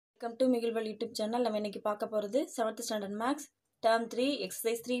Welcome to Migilwal YouTube channel. நம்ம இன்னைக்கு பார்க்க போறது 7th Standard Maths Term 3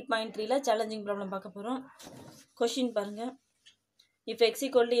 Exercise 3.3 ல challenging problem பார்க்க போறோம். Question பாருங்க. If x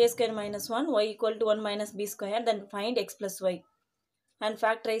equal to a square minus 1, y equal to 1 minus b square, then find x plus y and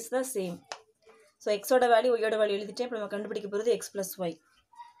factorize the same. So x ஓட value y ஓட value எழுதிட்டே இப்போ நம்ம கண்டுபிடிக்க போறது x plus y.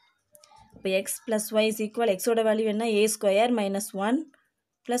 இப்போ x plus y is equal x ஓட value என்ன a square minus 1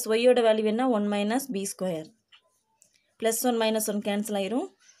 plus y ஓட வேல்யூ என்ன 1 minus b square. Plus 1 minus 1 cancel ஆயிரும்.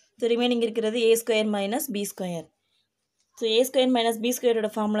 So remaining இருக்கிறது a square minus b square. So a square minus b square ஓட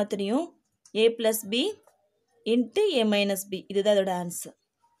formula தெரியும். a plus b into a minus b. இதுதான் அதோட answer.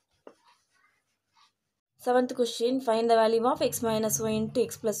 7th question. Find the value of x minus y into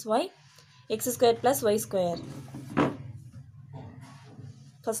x plus y. x square plus y square.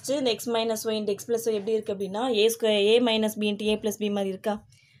 First இந்த x minus y into x plus y எப்படி இருக்கு அப்படின்னா a square a minus b into a plus b மாதிரி இருக்கா.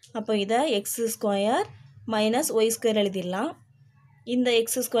 அப்போ இதை x square minus y square எழுதிடலாம். இந்த x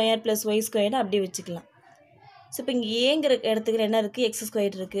square plus y square அப்படியே வச்சுக்கலாம். ஸோ இப்போ இங்கே ஏங்கிற இடத்துக்கு என்ன இருக்குது x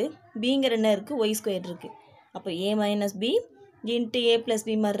square இருக்குது, பிங்கிற என்ன இருக்குது y square இருக்குது. அப்போ a minus b into a plus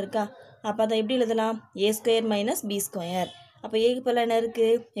b மாதிரி இருக்கா. அப்போ அதை எப்படி எழுதலாம் a square minus b square. அப்போ ஏக்கு பல என்ன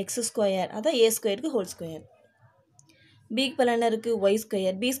இருக்குது x square, அதான் a squareக்கு ஹோல் ஸ்கொயர். பிக்கு பல என்ன இருக்குது y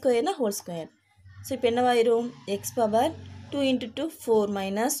square, b squareனா whole square. So இப்போ என்னவாயிரும் x power 2 into 2 4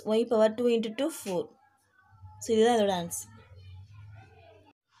 minus y power 2 into 2 4. So இதுதான் அதோட answer.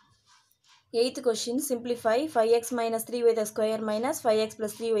 8th question. Simplify 5x minus 3y the square minus 5x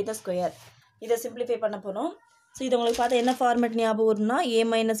plus 3y the square. இதை simplify பண்ண போகிறோம். ஸோ இது உங்களுக்கு பார்த்தா என்ன ஃபார்மேட் ஞாபகம் வரும்னா a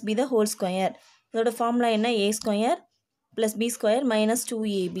minus b the whole square. இதோட ஃபார்முலா என்ன a square plus b square minus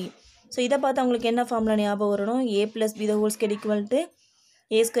 2ab. So இதை பார்த்தா உங்களுக்கு என்ன ஃபார்முலா ஞாபகம் வரணும் a plus b the whole square equal to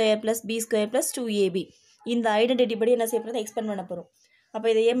a square plus b square plus 2ab. இந்த identity படி என்ன செய்ய போகிறது எக்ஸ்பெண்ட் பண்ண போகிறோம். அப்போ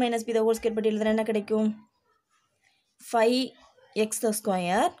இது a minus b the whole square படி எழுதுனா என்ன கிடைக்கும் 5x the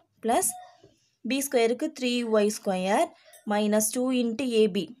square plus b squareக்கு 3y square minus 2 into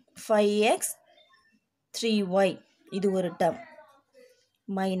ab 5x 3y. இது ஒரு டேர்ம்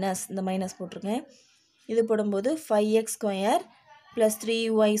மைனஸ் இந்த மைனஸ் போட்டிருக்கேன். இது போடும்போது 5x square plus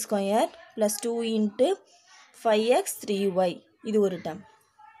 3y square plus 2 into 5x 3y. இது ஒரு டேர்ம்.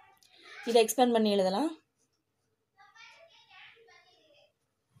 இதை எக்ஸ்பேண்ட் பண்ணி எழுதலாம்.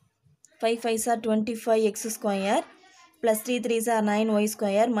 5 5s are 25x square plus 3 3s are 9y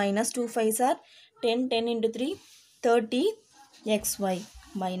square minus 2 5s are 10 10 into 3 30xy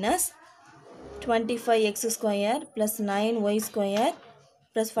minus 25x square plus 9y square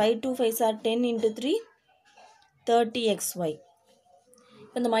plus 5 2 5s are 10 into 3 30xy.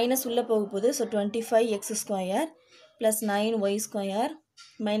 இப்போ இந்த minus உள்ளே போக போகுது. So 25x square plus 9y square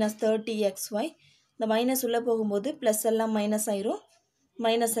minus 30xy. இந்த minus உள்ளே போகும்போது plus எல்லாம் minus ஆயிரும்,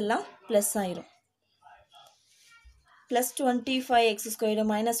 மைனஸ் எல்லாம் ப்ளஸ் ஆயிரும். plus 25x square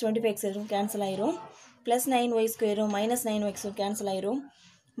minus 25x cancel ஆயிரும், plus 9y square minus 9x cancel ஆயிரும்,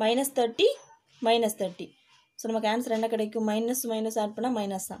 minus 30 minus 30. ஸோ நமக்கு ஆன்சர் என்ன கிடைக்கும் மைனஸ் மைனஸ் ஆட் பண்ணால்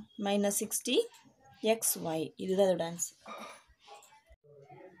மைனஸ் தான், minus 60xy. இதுதான் அதோட answer.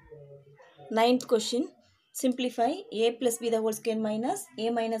 9th question. Simplify a plus b the whole square minus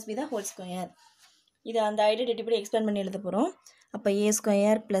a minus b the whole square. இது அந்த ஐடென்டிட்டி படி எக்ஸ்பேண்ட் பண்ணி எழுத போகிறோம். அப்போ a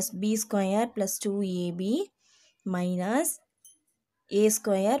square plus b square plus 2ab minus a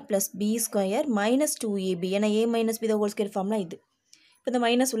square plus b square minus 2ab. ஏன்னா a minus b the whole square ஃபார்ம்னா இது. இப்போ இந்த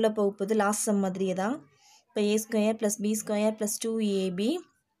மைனஸ் உள்ளே போகும்போது லாஸ்ட் சம் மாதிரியே தான். இப்போ a square plus b square plus 2ab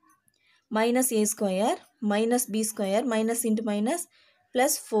minus a square minus b square minus into minus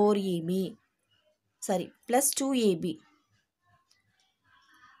plus 4ab. Sorry plus 2ab.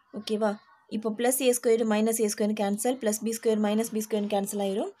 ஓகேவா. இப்போ plus a square minus a square cancel, plus b square minus b square cancel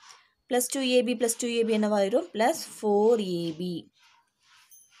ஆயிரும், plus 2ab plus 2ab என்னவாயிரும் plus 4ab.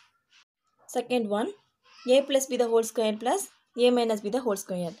 Second one, a plus b the whole square plus a minus b the whole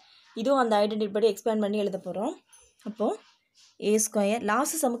square. இதுவும் அந்த identity படி expand பண்ணி எழுத போகிறோம். அப்போது a square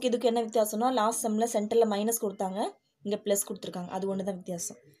last சம்முக்கு இதுக்கு என்ன வித்தியாசம்னா லாஸ்ட் சம்மில் சென்டரில் மைனஸ் கொடுத்தாங்க, இங்கே ப்ளஸ் கொடுத்துருக்காங்க, அது ஒன்று தான்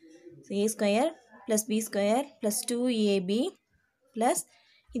வித்தியாசம். So a square plus b square plus 2ab plus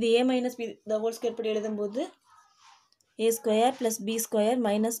இது a minus b the whole square படி எழுதும்போது a square plus b square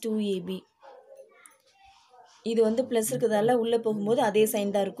minus 2ab. இது வந்து ப்ளஸ் இருக்கிறதால உள்ளே போகும்போது அதே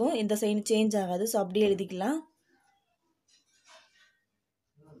சைன் தான் இருக்கும், இந்த சைன் சேஞ்ச் ஆகாது. ஸோ அப்படியே எழுதிக்கலாம்.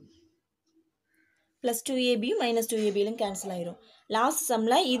 ப்ளஸ் 2ab மைனஸ் 2abலும் கேன்சல் ஆயிரும். லாஸ்ட்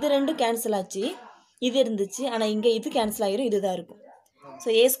சம்மில் இது ரெண்டும் கேன்சல் ஆச்சு, இது இருந்துச்சு, ஆனால் இங்கே இது கேன்சல் ஆயிரும், இதுதான் இருக்கும். So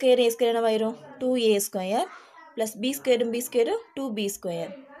a square என்னவாயிரும் 2a square plus b ஸ்கொயரும் b ஸ்கொயரும் 2b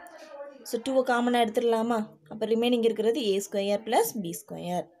square. So 2 காமனாக எடுத்துடலாமா. அப்போ ரிமைனிங் இருக்கிறது a square plus b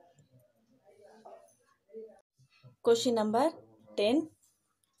square. Question number 10.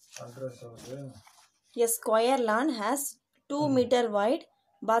 A square lawn has 2 meter wide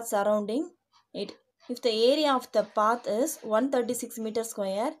path surrounding it. If the area of the path is 136 meter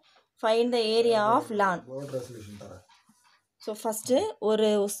square, find the area of lawn. So first ஒரு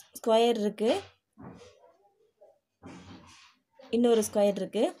square இருக்கு, இன்னொரு square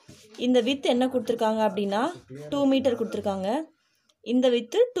இருக்கு. இந்த with என்ன கொடுத்துருக்காங்க அப்படின்னா 2 metre கொடுத்துருக்காங்க, இந்த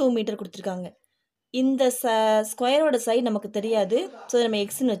வித்து 2 மீட்டர் கொடுத்துருக்காங்க. இந்த ஸ்கொயரோட சைடு நமக்கு தெரியாது, ஸோ நம்ம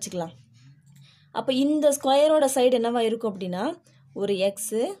எக்ஸ்ன்னு வச்சுக்கலாம். அப்போ இந்த ஸ்கொயரோட சைடு என்னவா இருக்கும் அப்படின்னா ஒரு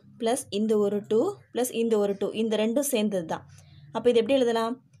எக்ஸு ப்ளஸ் இந்த ஒரு 2 ப்ளஸ் இந்த ஒரு 2, இந்த ரெண்டும் சேர்ந்தது தான். அப்போ இது எப்படி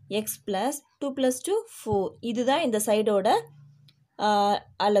எழுதலாம்? X plus 2 + 2 4. இதுதான் இந்த சைடோட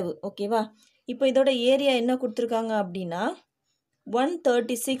அளவு. ஓகேவா? இப்போ இதோட ஏரியா என்ன கொடுத்துருக்காங்க அப்படின்னா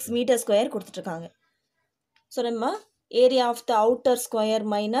 136 மீட்டர் ஸ்கொயர் கொடுத்துட்ருக்காங்க. ஸோ நம்ம area of the outer square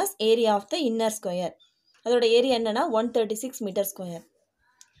minus area of the inner square, அதோட ஏரியா என்னென்னா 136 மீட்டர் ஸ்கொயர்.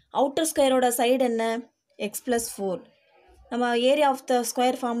 அவுட்டர் ஸ்கொயரோட சைடு என்ன? X plus 4. நம்ம area of the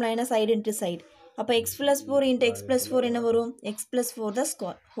square formula என்ன? Side into side. அப்போ X plus 4 into X plus 4 என்ன வரும்? X plus 4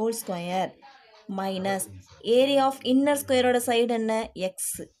 the whole square minus area of inner ஸ்கொயரோட சைடு என்ன?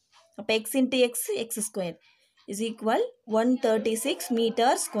 எக்ஸ். அப்போ X into X, X square is equal 136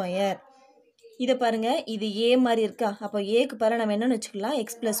 metre square. இதை பாருங்கள், இது ஏ மாதிரி இருக்கா? அப்போ ஏக்கு பதிலாக நம்ம என்னென்னு வச்சுக்கலாம்?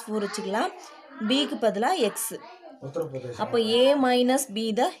 எக்ஸ் ப்ளஸ் 4 வச்சுக்கலாம். பிக்கு பதிலாக எக்ஸ். அப்போ ஏ minus be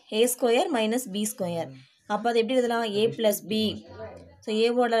the A square minus B square. அப்போ அது எப்படி எழுதலாம்? ஏ ப்ளஸ் பி. ஸோ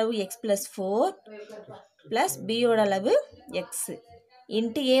ஏவோட அளவு எக்ஸ் ப்ளஸ் 4 ப்ளஸ் பியோட அளவு X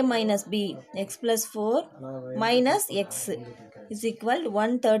into A minus B, X plus 4 minus X is equal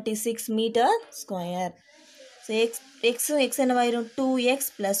 136 metre square. So எக்ஸும் X என்னவாயிரும்? 2x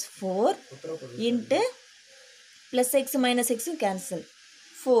plus 4 into plus X minus எக்ஸும் cancel,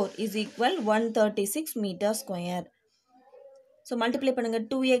 4 is equal 136 metre square. So multiply பண்ணுங்கள்.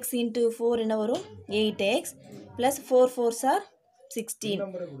 2x into 4 என்ன வரும்? 8x plus 4 4s are 16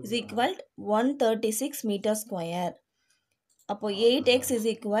 is equal 136 metre square. அப்போது 8x is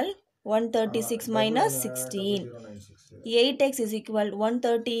equal 136 minus 16. 8x is equal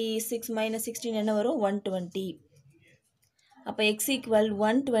 136 minus 16 என்ன வரும்? 120. அப்போ x equal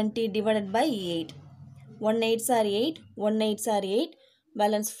 120 divided by 8. 1 8s are 8, 1 8s are 8,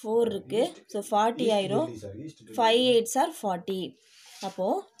 balance 4 இருக்குது. So 40 ஆயிரும். 5 8s are 40.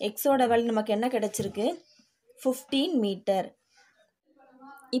 அப்போது எக்ஸோட வேல்யூ நமக்கு என்ன கிடச்சிருக்கு? 15 மீட்டர்.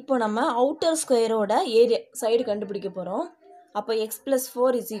 இப்போ நம்ம அவுட்டர் ஸ்கொயரோட ஏரியா சைடு கண்டுபிடிக்க போகிறோம். அப்போ எக்ஸ் ப்ளஸ்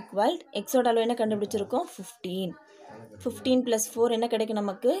 4 இஸ் ஈக்குவல் எக்ஸோட அளவு என்ன கண்டுபிடிச்சிருக்கோம்? 15. 15 + 4 என்ன கிடைக்கும்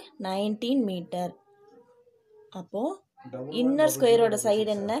நமக்கு? 19 மீட்டர். அப்போது இன்னர் ஸ்கொயரோட சைடு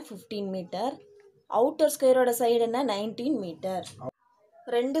என்ன? 15 மீட்டர். அவுட்டர் ஸ்கொயரோட சைடு என்ன? 19 மீட்டர்.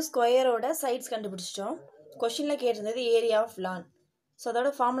 ரெண்டு ஸ்கொயரோட சைட்ஸ் கண்டுபிடிச்சிட்டோம். கொஷினில் கேட்டிருந்தது ஏரியா ஆஃப் லான். ஸோ அதோட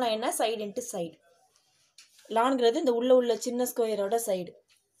ஃபார்முலா என்ன? Side into side. லான்ங்கிறது இந்த உள்ள சின்ன ஸ்கொயரோட சைடு.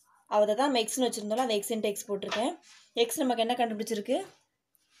 அதை தான் நம்ம எக்ஸ்னு வச்சுருந்தோம், அந்த எக்ஸ் இன்ட்டு எக்ஸ் போட்டிருக்கேன். எக்ஸ் நமக்கு என்ன கண்டுபிடிச்சிருக்கு?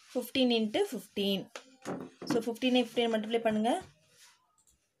 15 இன்ட்டு 15. ஸோ 15 15 மல்டிப்ளை பண்ணுங்கள்,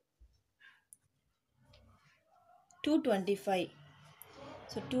 225.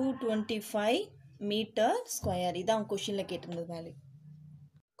 So 225 metre square. இதான் கொஷினில் கேட்டிருந்தது value.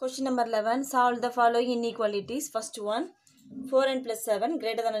 Question number 11. Solve the following inequalities. First one, 4n plus 7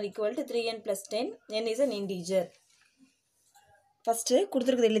 greater than or equal to 3n plus 10. n is an integer. First,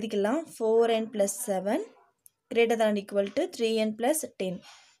 கொடுத்துருக்குது எழுதிக்கலாம். 4n plus 7 greater than or equal to 3n plus 10.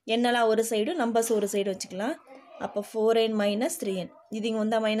 என்னெல்லாம் ஒரு side, numbers ஒரு side வச்சுக்கலாம். அப்போ 4n minus 3n. இது இங்கே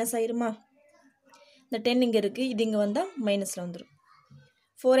வந்தால் மைனஸ் ஆயிருமா? இந்த 10 இங்கே இருக்குது, இது இங்கே வந்தால் மைனஸில் வந்துடும்.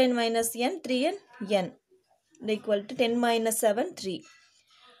 4n minus n, 3n, n equal to 10 minus 7, 3.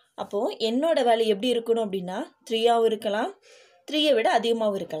 அப்போது என்னோட வேல்யூ எப்படி இருக்கணும் அப்படின்னா 3ஆகவும் இருக்கலாம், 3ஐ விட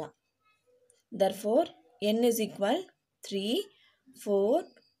அதிகமாகவும் இருக்கலாம். therefore n is equal 3, 4,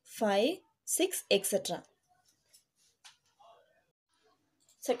 5, 6 etc.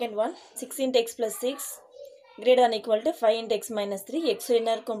 Second one, 6 into x plus 6 greater than equal to 5 into x minus 3. x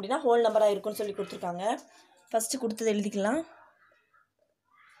என்ன இருக்கும் அப்படின்னா ஹோல் நம்பராக இருக்கும்னு சொல்லி கொடுத்துருக்காங்க. ஃபஸ்ட்டு கொடுத்தது எழுதிக்கலாம்.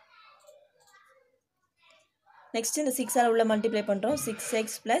 நெக்ஸ்ட் இந்த 6ஆல் உள்ள மல்டிப்ளை பண்ணுறோம். 6x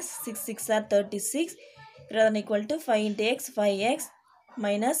plus 6 6 are 36 greater than equal to 5 into x 5x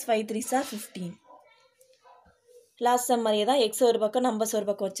minus 5 3s are 15. Last some மாதிரியே தான், எக்ஸ் ஒரு பக்கம் நம்பர்ஸ் ஒரு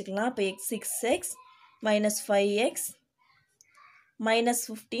பக்கம் வச்சுக்கலாம். இப்போ x 6x minus 5x minus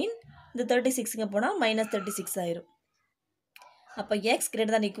 15, இந்த 36ங்க போனால் மைனஸ் 36 ஆயிரும். அப்போ x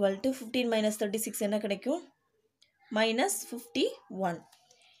greater than equal to 15 minus 36 என்ன கிடைக்கும்? minus 51.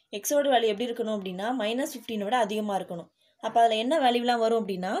 எக்ஸோட வேல்யூ எப்படி இருக்கணும் அப்படின்னா மைனஸ் 15 அதிகமாக இருக்கணும். அப்போ அதில் என்ன வேல்யூலாம் வரும்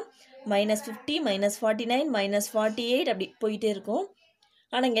அப்படின்னா -50, -49, -48 அப்படி போயிட்டே இருக்கும்.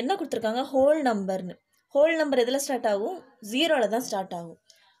 ஆனால் இங்கே என்ன கொடுத்துருக்காங்க, ஹோல் நம்பர்னு. ஹோல் நம்பர் எதில் ஸ்டார்ட் ஆகும், 0ல் தான் ஸ்டார்ட் ஆகும்.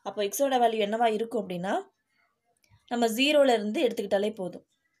 அப்போ எக்ஸோட வேல்யூ என்னவா இருக்கும் அப்படின்னா நம்ம 0லேருந்து எடுத்துக்கிட்டாலே போதும்,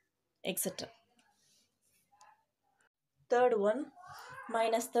 etcetera. Third one,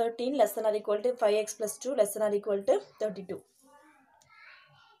 minus 13 less than or equal to 5x plus 2 less than or equal to 32.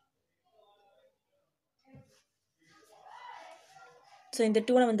 So, இந்த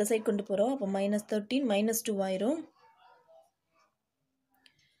 2 நம்ம இந்த சைட் கொண்டு போகிறோம். அப்போ minus 13 minus 2 ஆயிரும்.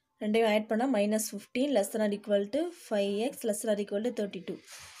 ரெண்டையும் ஆட் பண்ணால் minus 15 less than or equal to 5x less than or equal to 32.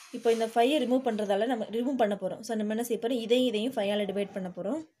 இப்போ இந்த 5 ரிமூவ் பண்ணுறதால நம்ம ரிமூவ் பண்ண போகிறோம். ஸோ நம்ம என்ன செய்ய போகிறோம், இதையும் 5ஆல் டிவைட் பண்ண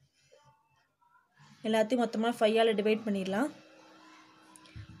போகிறோம். எல்லாத்தையும் மொத்தமாக 5ஆல் டிவைட் பண்ணிடலாம்.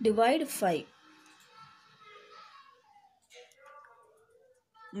 Divide 5.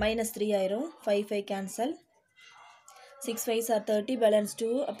 Minus 3 ஆயிரும். 5 5 cancel. 6 5s are 30, balance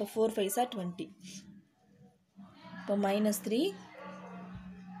 2. அப்போ 4 5s are 20. இப்போ minus 3.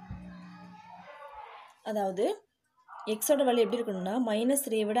 அதாவது எக்ஸோட வேல்யூ எப்படி இருக்கணும்னா minus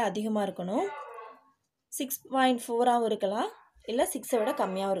 3 விட அதிகமாக இருக்கணும். 6.4ஆகவும் இருக்கலாம், இல்லை 6 விட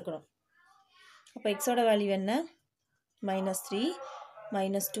கம்மியாகவும் இருக்கணும். அப்போ எக்ஸோட வேல்யூ என்ன, minus 3,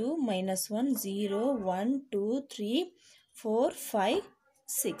 minus 2, minus 1, 0, 1, 2, 3, 4, 5,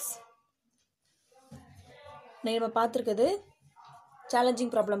 6. நம்ம பார்த்துருக்குது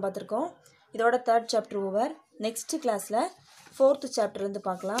சேலஞ்சிங் ப்ராப்ளம் பார்த்துருக்கோம். இதோட 3rd சாப்டர் ஓவர். நெக்ஸ்ட் கிளாஸில் 4th சாப்டர்லேருந்து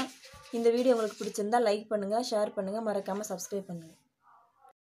பார்க்கலாம். இந்த வீடியோ உங்களுக்கு பிடிச்சிருந்தால் லைக் பண்ணுங்கள், ஷேர் பண்ணுங்கள், மறக்காமல் சப்ஸ்கிரைப் பண்ணுங்கள்.